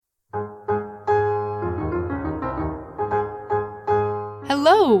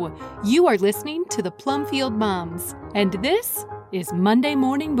Hello! You are listening to the Plumfield Moms, and this is Monday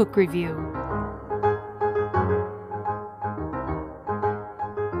Morning Book Review.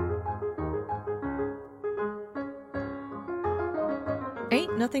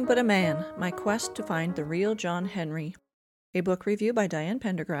 Ain't Nothing But a Man, My Quest to Find the Real John Henry. A book review by Diane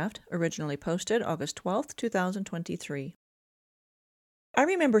Pendergraft, originally posted August 12, 2023. I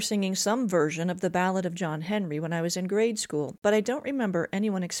remember singing some version of the Ballad of John Henry when I was in grade school, but I don't remember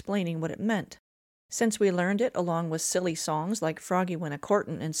anyone explaining what it meant. Since we learned it along with silly songs like Froggy Went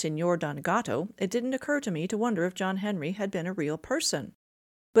A-Courtin' and Signor Don Gato, it didn't occur to me to wonder if John Henry had been a real person.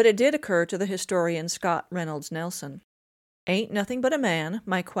 But it did occur to the historian Scott Reynolds Nelson. Ain't Nothing But a Man,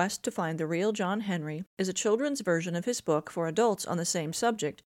 My Quest to Find the Real John Henry is a children's version of his book for adults on the same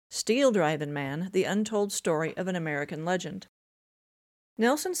subject, Steel Drivin' Man, The Untold Story of an American Legend.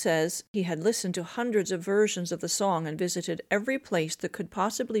 Nelson says he had listened to hundreds of versions of the song and visited every place that could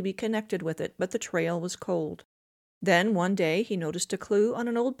possibly be connected with it, but the trail was cold. Then one day he noticed a clue on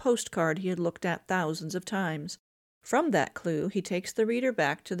an old postcard he had looked at thousands of times. From that clue, he takes the reader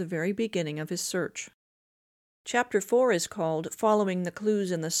back to the very beginning of his search. Chapter 4 is called Following the Clues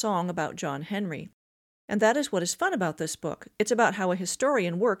in the Song About John Henry. And that is what is fun about this book. It's about how a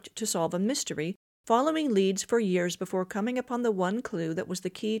historian worked to solve a mystery, following leads for years before coming upon the one clue that was the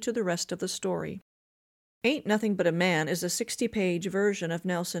key to the rest of the story. Ain't Nothing But a Man is a 60-page version of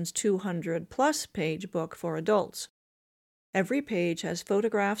Nelson's 200-plus page book for adults. Every page has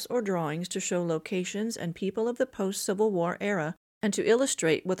photographs or drawings to show locations and people of the post-Civil War era and to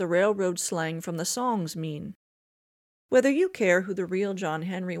illustrate what the railroad slang from the songs mean. Whether you care who the real John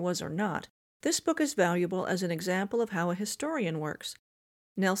Henry was or not, this book is valuable as an example of how a historian works.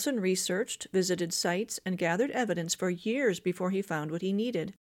 Nelson researched, visited sites, and gathered evidence for years before he found what he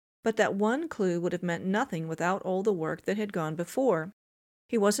needed. But that one clue would have meant nothing without all the work that had gone before.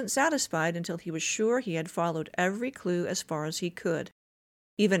 He wasn't satisfied until he was sure he had followed every clue as far as he could.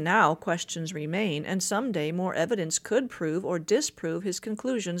 Even now, questions remain, and someday more evidence could prove or disprove his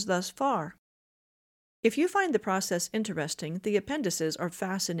conclusions thus far. If you find the process interesting, the appendices are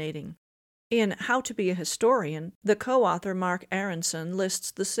fascinating. In How to Be a Historian, the co-author Marc Aronson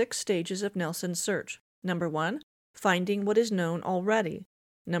lists the 6 stages of Nelson's search. Number 1, finding what is known already.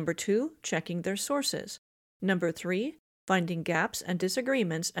 Number 2, checking their sources. Number 3, finding gaps and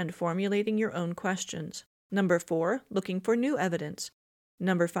disagreements and formulating your own questions. Number 4, looking for new evidence.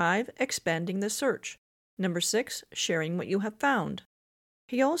 Number 5, expanding the search. Number 6, sharing what you have found.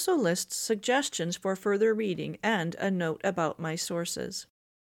 He also lists suggestions for further reading and a note about my sources.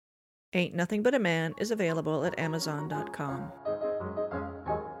 Ain't Nothing But a Man is available at Amazon.com.